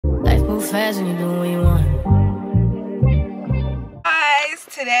move fast and you do what you want. Guys,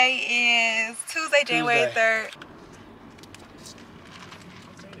 today is Tuesday, January 3rd.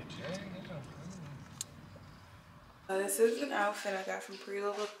 This is an outfit I got from Pretty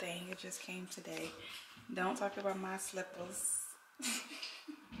Little Thing. It just came today. Don't talk about my slippers.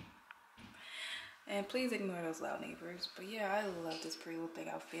 And please ignore those loud neighbors. But yeah, I love this Pretty Little Thing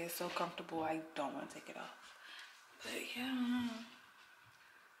outfit. It's so comfortable. I don't want to take it off. But yeah,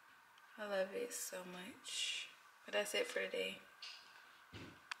 I love it so much. But that's it for today.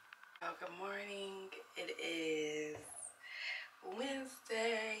 Oh, good morning. It is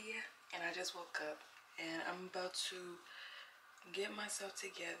Wednesday and I just woke up and I'm about to get myself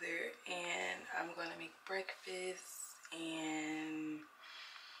together and I'm gonna make breakfast, and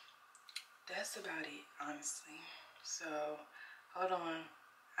that's about it, honestly. So hold on,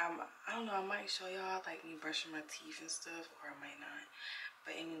 I don't know, I might show y'all like me brushing my teeth and stuff, or I might not.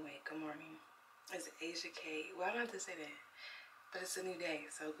 But anyway, good morning. It's Asia K. Well, I don't have to say that, but it's a new day,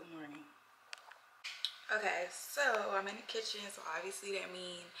 so good morning. Okay, so I'm in the kitchen, so obviously that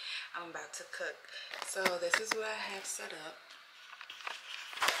means I'm about to cook. So this is what I have set up.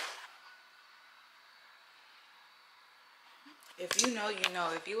 If you know, you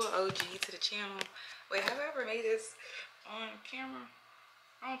know. If you are OG to the channel. Wait, have I ever made this on camera?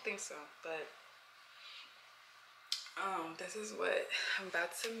 I don't think so, but this is what I'm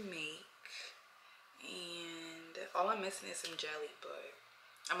about to make. And all I'm missing is some jelly, but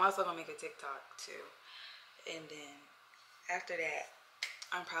I'm also gonna make a TikTok too. And then after that,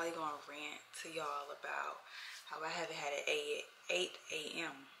 I'm probably gonna rant to y'all about how I haven't had an 8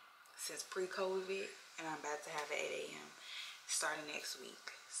 a.m. since pre-COVID, and I'm about to have an 8 a.m. starting next week.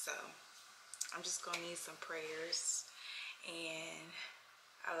 So I'm just gonna need some prayers and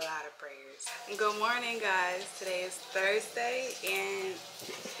a lot of prayers. Good morning, guys. Today is Thursday and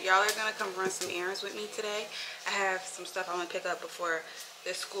y'all are gonna come run some errands with me today. I have some stuff I'm gonna pick up before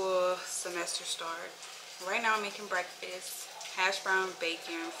the school semester starts. Right now I'm making breakfast, hash brown,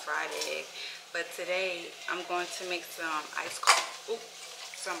 bacon, fried egg. But today I'm going to make some iced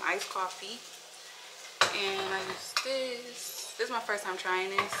coffee. And I use this. This is my first time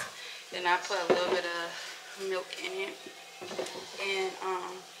trying this. Then I put a little bit of milk in it. And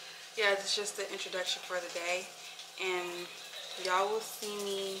yeah, it's just the introduction for the day. And y'all will see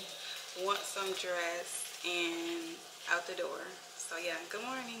me once I'm dressed and out the door. So yeah, good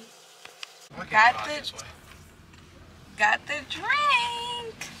morning. Got the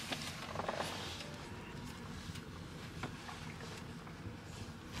drink.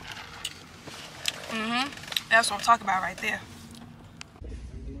 That's what I'm talking about right there.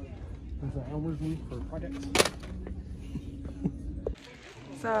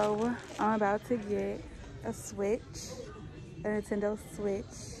 So I'm about to get a Switch, a Nintendo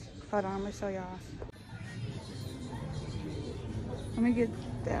Switch. Hold on, I'm gonna show y'all. Let me get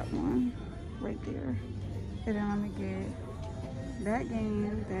that one right there. And then I'm gonna get that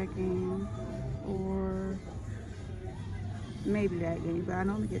game, or maybe that game, but I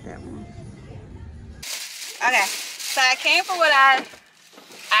know I'm gonna get that one. Okay, so I came for what I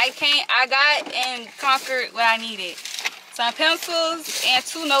got and conquered what I needed. Some pencils and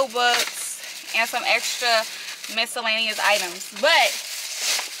 2 notebooks and some extra miscellaneous items. But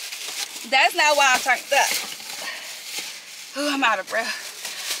that's not why I'm turned up. Ooh, I'm out of breath.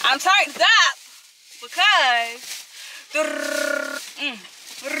 I'm turned up because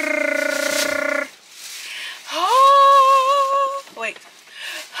oh, wait.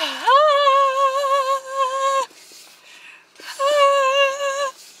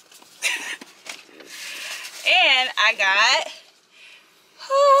 And I got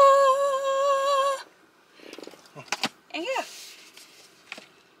and yeah.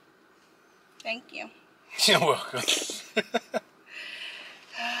 Thank you. You're welcome.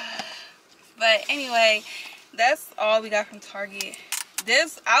 But anyway, that's all we got from Target.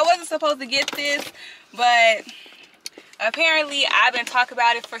 I wasn't supposed to get this, but apparently I've been talking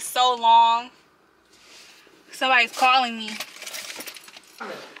about it for so long. Somebody's calling me.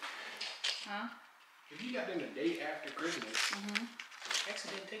 Huh? If you got them the day after Christmas,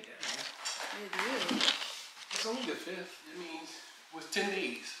 actually didn't take that long. It did. It's only the 5th. That means it was 10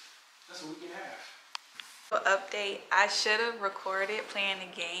 days. That's a week and a half. Update, I should have recorded playing the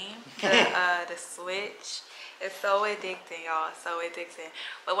game, the Switch. It's so addicting, y'all, so addicting.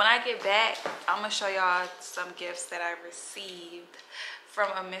 But when I get back, I'm gonna show y'all some gifts that I received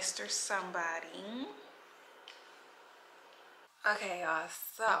from a Mr. Somebody. Okay, y'all,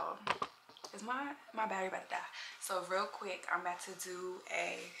 so is my battery about to die? So real quick, I'm about to do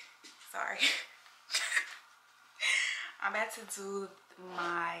I'm about to do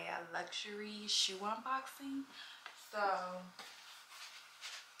my luxury shoe unboxing. So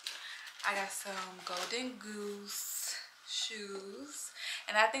I got some Golden Goose shoes,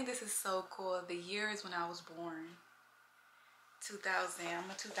 and I think this is so cool. The year is when I was born, 2000. I'm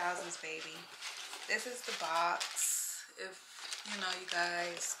a 2000s baby. This is the box, if you know, you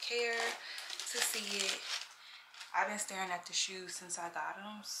guys care to see it. I've been staring at the shoes since I got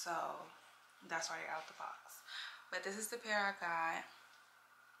them, so that's why they're out the box. But this is the pair I got.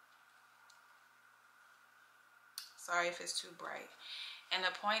 Sorry if it's too bright. And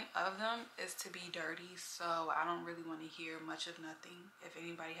the point of them is to be dirty, so I don't really want to hear much of nothing. If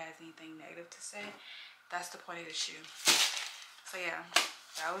anybody has anything negative to say, that's the point of the shoe. So yeah,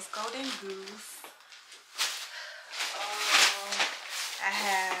 that was Golden Goose. I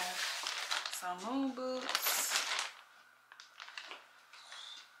have some moon boots.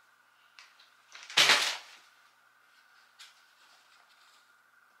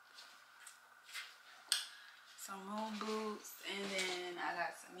 Some moon boots, and then I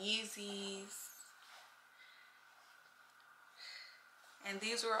got some Yeezys. And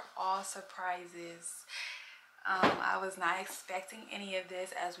these were all surprises. I was not expecting any of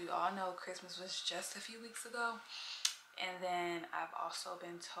this. As we all know, Christmas was just a few weeks ago. And then I've also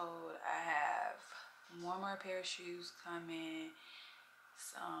been told I have one more pair of shoes coming.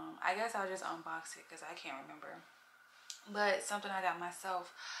 Some, I guess I'll just unbox it because I can't remember. But something I got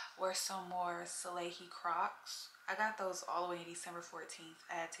myself were some more Salehi Crocs. I got those all the way December 14th.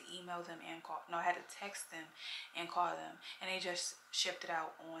 I had to email them and call. No, I had to text them and call them. And they just shipped it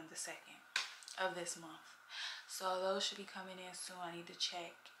out on the 2nd of this month. So those should be coming in soon. I need to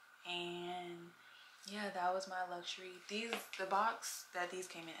check. And yeah, that was my luxury. The box that these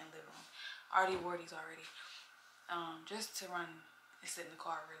came in lived on. I already wore these already. Just to run and sit in the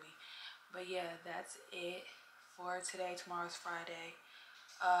car really. But yeah, that's it for today. Tomorrow's Friday.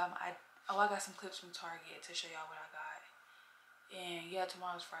 I got some clips from Target to show y'all what I got. And yeah,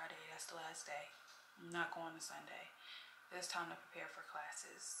 tomorrow's Friday. That's the last day. I'm not going to Sunday. It's time to prepare for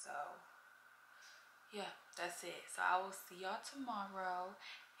classes. So yeah, that's it. So I will see y'all tomorrow.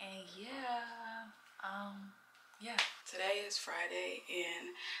 And yeah, today is Friday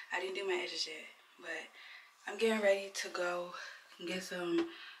and I didn't do my edges yet, but I'm getting ready to go get some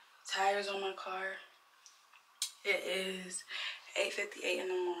tires on my car. It is 8:58 in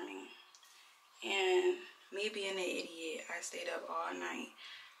the morning, and me being an idiot, I stayed up all night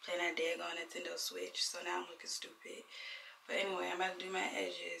playing that daggone Nintendo Switch, so now I'm looking stupid. But anyway, I'm about to do my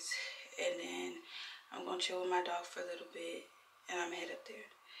edges, and then I'm gonna chill with my dog for a little bit, and I'm gonna head up there.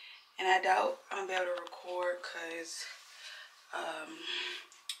 And I doubt I'm gonna be able to record because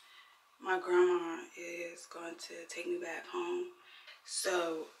my grandma is going to take me back home.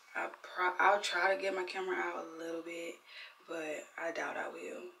 So I'll try to get my camera out a little bit, but I doubt I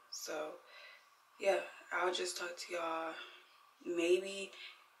will. So yeah, I'll just talk to y'all maybe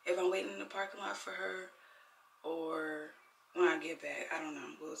if I'm waiting in the parking lot for her or when I get back. I don't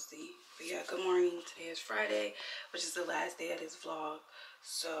know, we'll see. But yeah, good morning. Today is Friday, which is the last day of this vlog.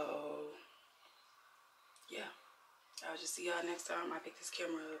 So yeah, I'll just see y'all next time I pick this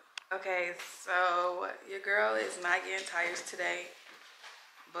camera up. Okay, so your girl is not getting tires today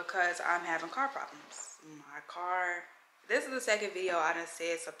because I'm having car problems. My car, this is the second video I done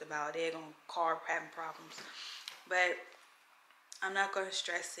said something about they're gonna car having problems, but I'm not gonna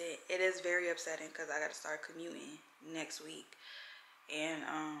stress it. It is very upsetting because I gotta start commuting next week, and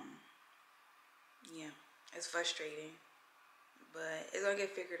yeah, it's frustrating, but it's gonna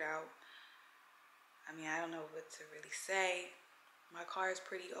get figured out. I mean, I don't know what to really say. My car is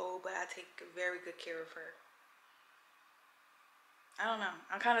pretty old, but I take very good care of her. I don't know.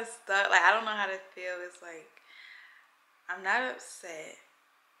 I'm kind of stuck. Like, I don't know how to feel. It's like, I'm not upset,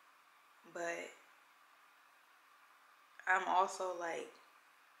 but I'm also like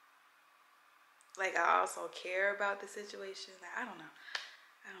I also care about the situation. Like, I don't know.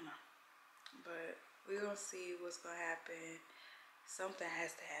 But we're going to see what's going to happen. Something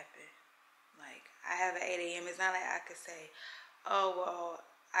has to happen. Like, I have an 8 a.m. It's not like I could say, oh, well,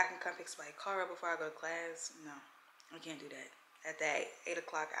 I can come fix my car up before I go to class. No, I can't do that. At that 8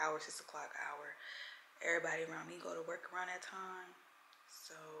 o'clock hour, 6 o'clock hour, everybody around me go to work around that time.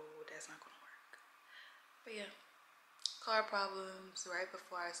 So that's not going to work. But yeah, car problems right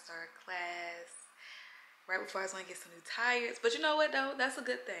before I start class. Right before I was going to get some new tires. But you know what, though? That's a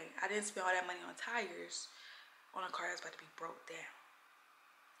good thing. I didn't spend all that money on tires on a car that's about to be broke down.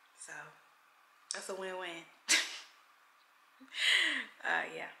 So that's a win-win.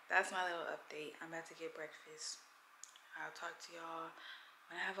 Yeah, that's my little update. I'm about to get breakfast. I'll talk to y'all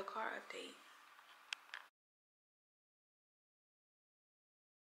when I have a car update.